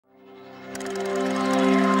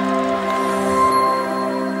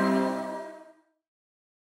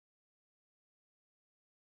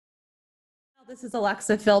This is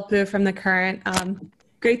Alexa Philpott from The Current.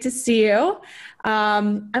 Great to see you.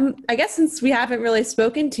 I guess since we haven't really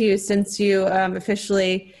spoken to you since you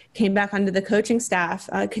officially came back onto the coaching staff,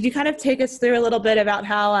 could you kind of take us through a little bit about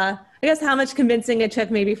how much convincing it took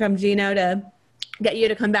maybe from Gino to get you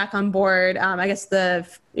to come back on board? I guess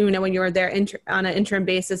when you were there on an interim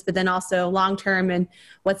basis, but then also long term, and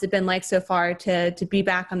what's it been like so far to be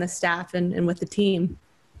back on the staff and with the team?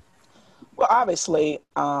 Well, obviously,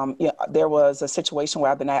 there was a situation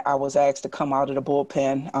where I was asked to come out of the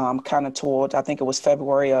bullpen kind of towards, I think it was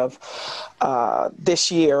February of this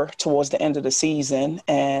year, towards the end of the season.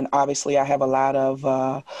 And obviously, I have a lot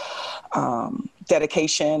of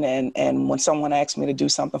dedication. And when someone asked me to do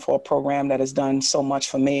something for a program that has done so much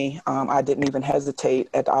for me, I didn't even hesitate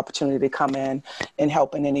at the opportunity to come in and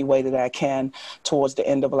help in any way that I can towards the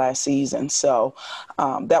end of last season. So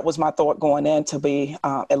that was my thought going in, to be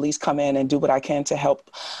at least come in and do what I can to help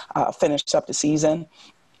finish up the season.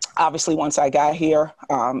 Obviously, once I got here,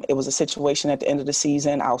 it was a situation at the end of the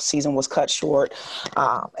season. Our season was cut short,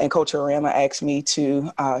 and Coach Arima asked me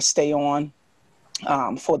to stay on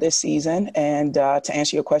for this season. And to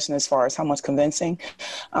answer your question as far as how much convincing,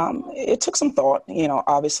 it took some thought.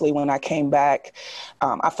 Obviously, when I came back,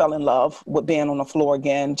 I fell in love with being on the floor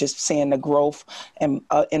again, just seeing the growth and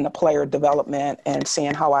in the player development and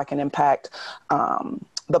seeing how I can impact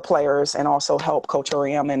the players and also help Coach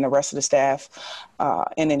Ariam and the rest of the staff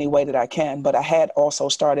in any way that I can. But I had also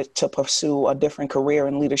started to pursue a different career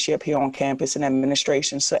in leadership here on campus and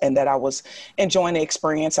administration, and that I was enjoying the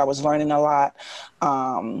experience. I was learning a lot.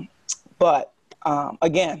 But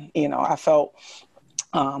again, I felt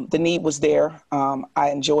the need was there.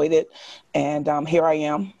 I enjoyed it. And here I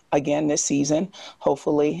am again this season.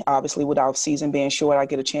 Hopefully, obviously, with our season being short, I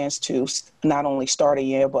get a chance to not only start a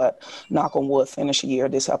year, but knock on wood, finish a year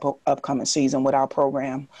this upcoming season with our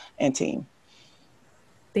program and team.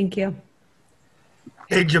 Thank you.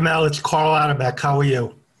 Hey, Jamelle, it's Carl Adambeck. How are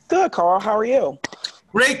you? Good, Carl. How are you?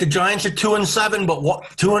 Great. The Giants are 2-7, but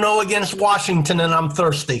 2-0 against Washington, and I'm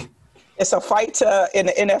thirsty. It's a fight in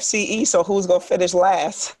the NFC East, so who's going to finish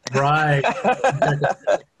last? Right.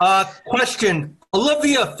 Question.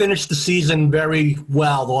 Olivia finished the season very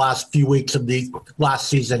well the last few weeks of the last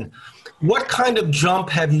season. What kind of jump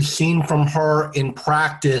have you seen from her in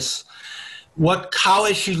practice? How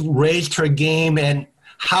has she raised her game, and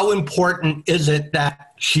how important is it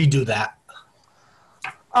that she do that?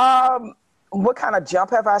 What kind of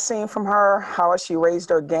jump have I seen from her? How has she raised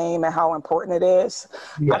her game and how important it is?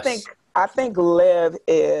 Yes. I think Liv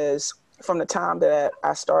is, from the time that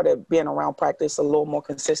I started being around practice a little more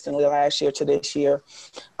consistently last year to this year,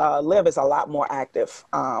 Liv is a lot more active.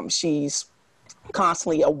 She's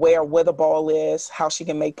constantly aware where the ball is, how she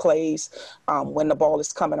can make plays, when the ball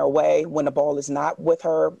is coming her way, when the ball is not with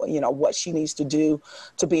her, what she needs to do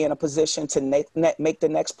to be in a position to make the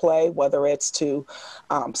next play, whether it's to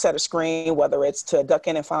set a screen, whether it's to duck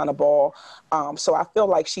in and find a ball. So I feel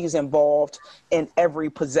like she's involved in every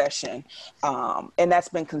possession, and that's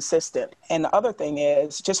been consistent. And the other thing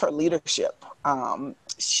is just her leadership.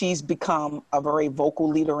 She's become a very vocal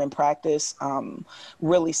leader in practice,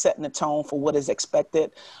 really setting the tone for what is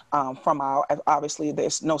expected from obviously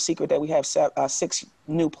there's no secret that we have 6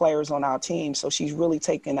 new players on our team. So she's really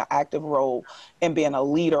taking an active role in being a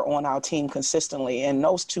leader on our team consistently. And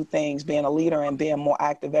those two things, being a leader and being more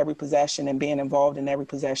active every possession and being involved in every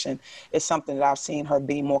possession, is something that I've seen her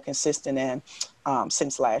be more consistent in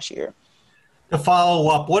since last year. To follow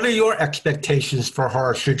up, what are your expectations for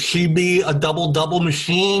her? Should she be a double-double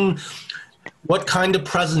machine? What kind of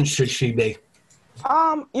presence should she be?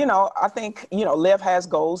 I think, Liv has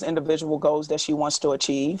goals, individual goals that she wants to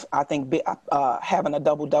achieve. I think having a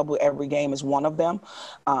double-double every game is one of them.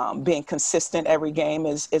 Being consistent every game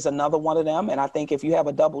is another one of them. And I think if you have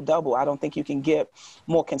a double-double, I don't think you can get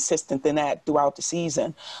more consistent than that throughout the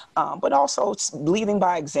season. But also leading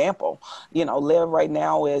by example. Liv right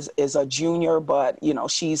now is a junior, but,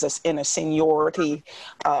 she's in a seniority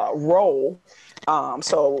role.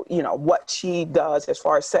 So, what she does as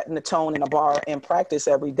far as setting the tone and the bar in practice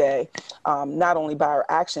every day, not only by her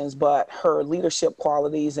actions, but her leadership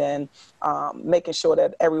qualities and making sure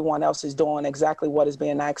that everyone else is doing exactly what is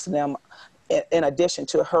being asked of them, in addition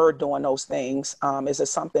to her doing those things, is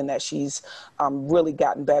something that she's really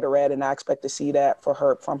gotten better at. And I expect to see that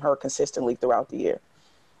from her consistently throughout the year.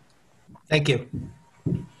 Thank you.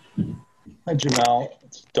 Hi, Jamelle.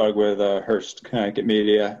 It's Doug with Hearst Connecticut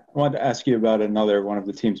Media. I wanted to ask you about another one of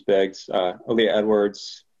the team's bigs, Aaliyah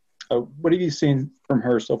Edwards. What have you seen from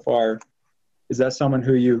her so far? Is that someone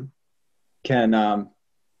who you can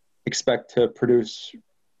expect to produce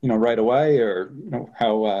right away, or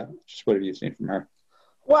how? Just what have you seen from her?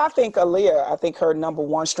 Well, I think Aaliyah, I think her number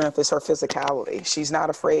one strength is her physicality. She's not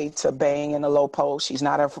afraid to bang in the low post. She's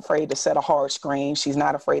not afraid to set a hard screen. She's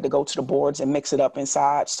not afraid to go to the boards and mix it up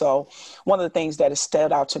inside. So one of the things that has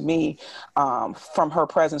stood out to me from her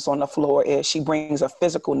presence on the floor is she brings a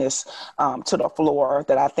physicalness to the floor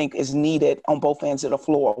that I think is needed on both ends of the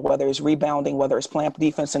floor, whether it's rebounding, whether it's playing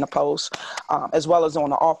defense in the post, as well as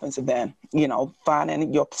on the offensive end,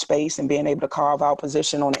 finding your space and being able to carve out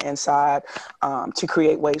position on the inside to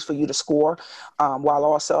create ways for you to score, while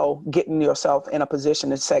also getting yourself in a position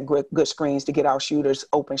to set good screens to get our shooters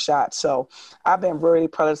open shots. So I've been very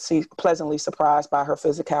pleasantly surprised by her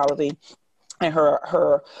physicality and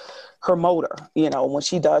her motor. When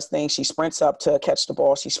she does things, she sprints up to catch the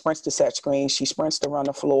ball, she sprints to set screens, she sprints to run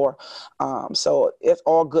the floor. So it's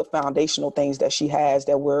all good foundational things that she has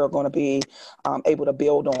that we're going to be able to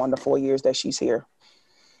build on the 4 years that she's here.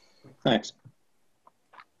 Thanks.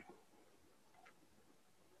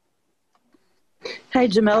 Hey,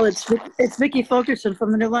 Jamelle, it's Vicky Fulkerson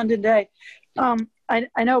from the New London Day.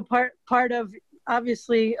 I know part of,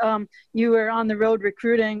 obviously, you were on the road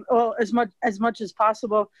recruiting as much as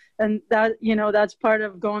possible, and that that's part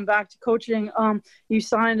of going back to coaching. You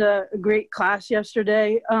signed a great class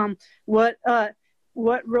yesterday. What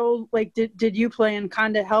role did you play in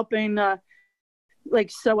kind of helping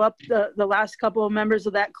sew up the last couple of members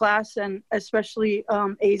of that class, and especially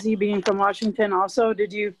AZ being from Washington? Also,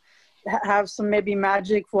 did you have some maybe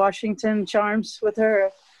magic Washington charms with her?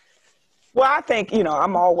 Well, I think,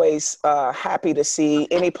 I'm always happy to see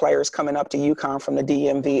any players coming up to UConn from the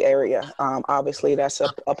DMV area. Obviously, that's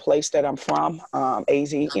a place that I'm from.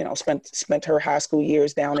 AZ, spent her high school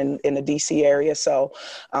years down in the DC area. So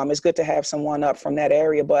it's good to have someone up from that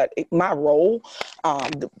area. But my role,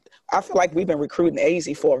 I feel like we've been recruiting AZ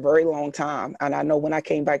for a very long time. And I know when I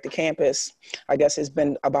came back to campus, I guess it's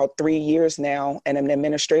been about 3 years now in an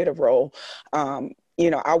administrative role.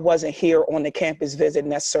 I wasn't here on the campus visit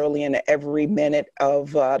necessarily in every minute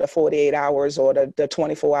of the 48 hours or the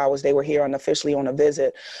 24 hours they were here officially on a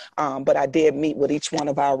visit. But I did meet with each one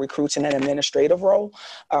of our recruits in an administrative role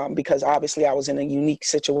because obviously I was in a unique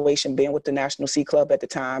situation being with the National C Club at the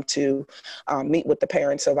time to meet with the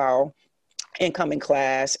parents of our incoming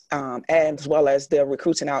class, as well as the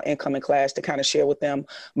recruits in our incoming class, to kind of share with them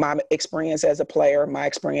my experience as a player, my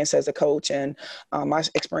experience as a coach, and my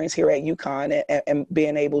experience here at UConn, and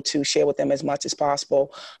being able to share with them as much as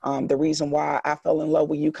possible the reason why I fell in love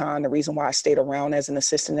with UConn, the reason why I stayed around as an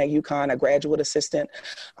assistant at UConn, a graduate assistant,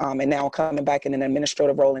 and now coming back in an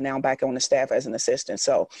administrative role, and now I'm back on the staff as an assistant.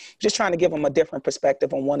 So just trying to give them a different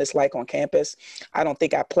perspective on what it's like on campus. I don't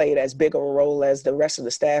think I played as big of a role as the rest of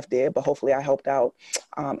the staff did, but hopefully I helped out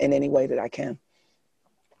in any way that I can.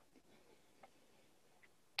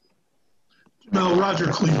 Jamelle, Roger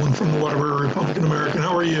Cleveland from the Waterbury Republican American.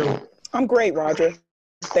 How are you? I'm great, Roger.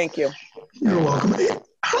 Thank you. You're welcome.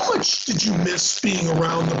 How much did you miss being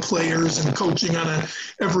around the players and coaching on an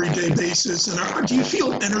everyday basis? And do you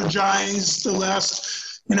feel energized the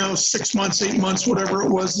last, 6 months, 8 months, whatever it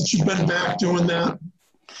was that you've been back doing that?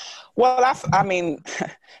 Well, I mean,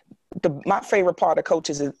 my favorite part of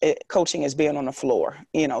coaching is being on the floor,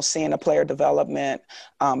 seeing the player development,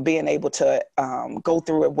 being able to go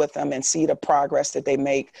through it with them and see the progress that they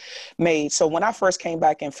made. So when I first came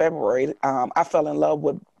back in February, I fell in love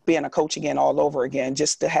with being a coach again all over again,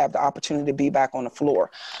 just to have the opportunity to be back on the floor.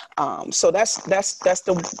 So that's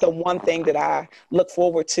the one thing that I look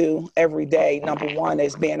forward to every day. Number one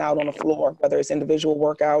is being out on the floor, whether it's individual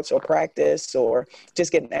workouts or practice or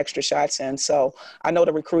just getting extra shots in. So I know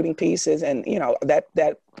the recruiting pieces, and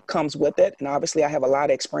that comes with it. And obviously I have a lot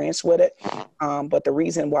of experience with it. But the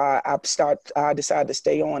reason why I decided to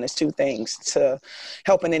stay on is two things: to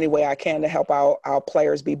help in any way I can to help our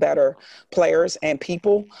players be better players and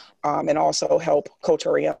people, and also help Coach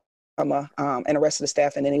Ariema and the rest of the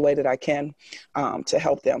staff in any way that I can to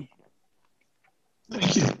help them.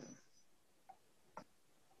 Thank you.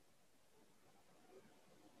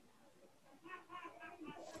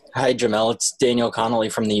 Hi, Jamelle. It's Daniel Connolly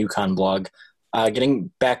from the UConn blog.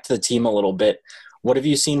 Getting back to the team a little bit, what have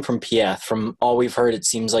you seen from Piath? From all we've heard, it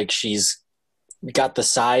seems like she's got the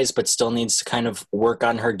size but still needs to kind of work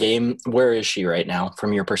on her game. Where is she right now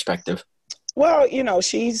from your perspective? Well,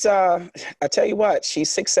 she's, I tell you what,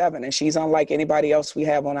 she's 6'7", and she's unlike anybody else we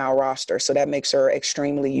have on our roster. So that makes her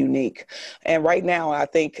extremely unique. And right now, I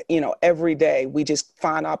think, every day we just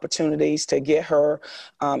find opportunities to get her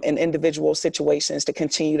in individual situations to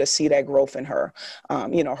continue to see that growth in her.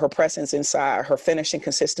 Her presence inside, her finishing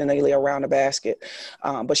consistently around the basket.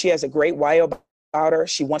 But she has a great about her.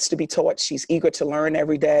 She wants to be taught. She's eager to learn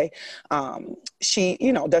every day.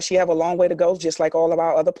 Does she have a long way to go, just like all of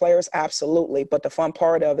our other players? Absolutely. But the fun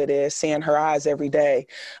part of it is seeing her eyes every day,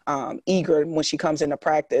 eager when she comes into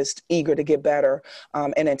practice, eager to get better,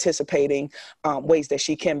 and anticipating ways that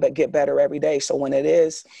she can get better every day. So when it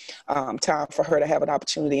is time for her to have an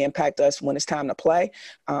opportunity to impact us when it's time to play,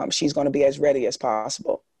 she's going to be as ready as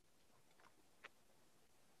possible.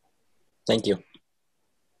 Thank you.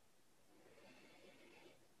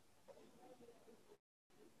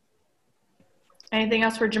 Anything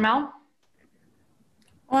else for Jamelle?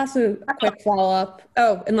 I'll ask a quick follow-up.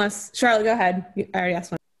 Oh, unless, Charlotte, go ahead. I already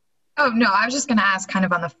asked one. Oh, no, I was just going to ask kind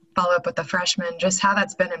of on the follow-up with the freshmen, just how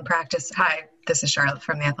that's been in practice. Hi, this is Charlotte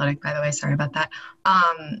from The Athletic, by the way. Sorry about that.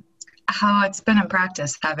 How it's been in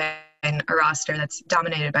practice having a roster that's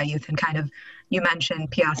dominated by youth, and kind of, you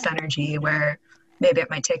mentioned Piast's energy where maybe it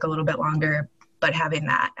might take a little bit longer, but having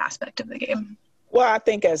that aspect of the game. Well, I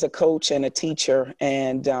think as a coach and a teacher,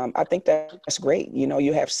 and I think that's great.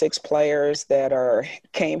 You have 6 players that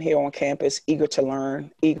came here on campus eager to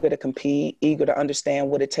learn, eager to compete, eager to understand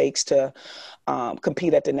what it takes to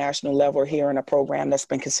compete at the national level here in a program that's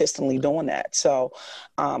been consistently doing that. So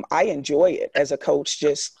I enjoy it as a coach,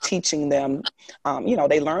 just teaching them.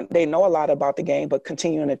 They know a lot about the game, but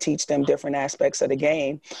continuing to teach them different aspects of the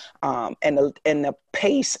game, and the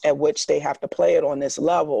pace at which they have to play it on this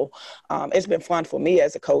level. It's been fun for me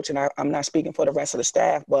as a coach, and I'm not speaking for the rest of the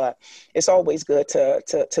staff, but it's always good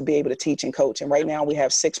to be able to teach and coach. And right now we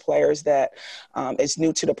have 6 players that is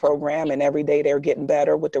new to the program, and every day they're getting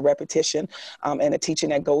better with the repetition and the teaching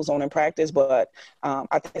that goes on in practice. But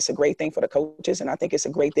I think it's a great thing for the coaches, and I think it's a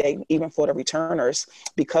great day even for the returners,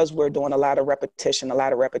 because we're doing a lot of repetition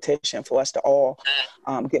for us to all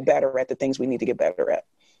get better at the things we need to get better at.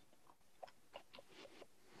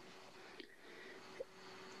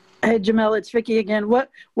 Hey, Jamelle, it's Vicky again.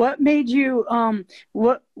 What made you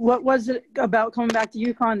what was it about coming back to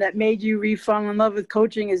UConn that made you fall in love with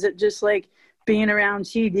coaching? Is it just like being around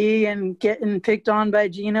TD and getting picked on by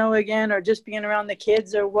Gino again, or just being around the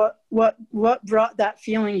kids, or what brought that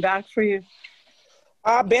feeling back for you?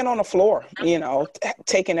 I've been on the floor,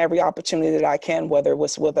 taking every opportunity that I can, whether it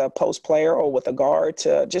was with a post player or with a guard,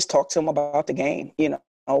 to just talk to them about the game,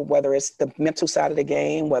 whether it's the mental side of the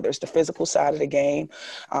game, whether it's the physical side of the game,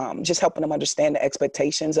 just helping them understand the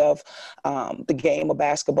expectations of the game of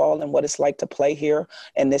basketball and what it's like to play here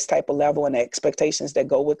and this type of level and the expectations that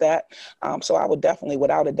go with that. So I would definitely,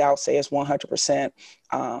 without a doubt, say it's 100%.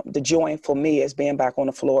 The joy for me is being back on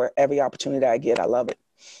the floor. Every opportunity I get, I love it.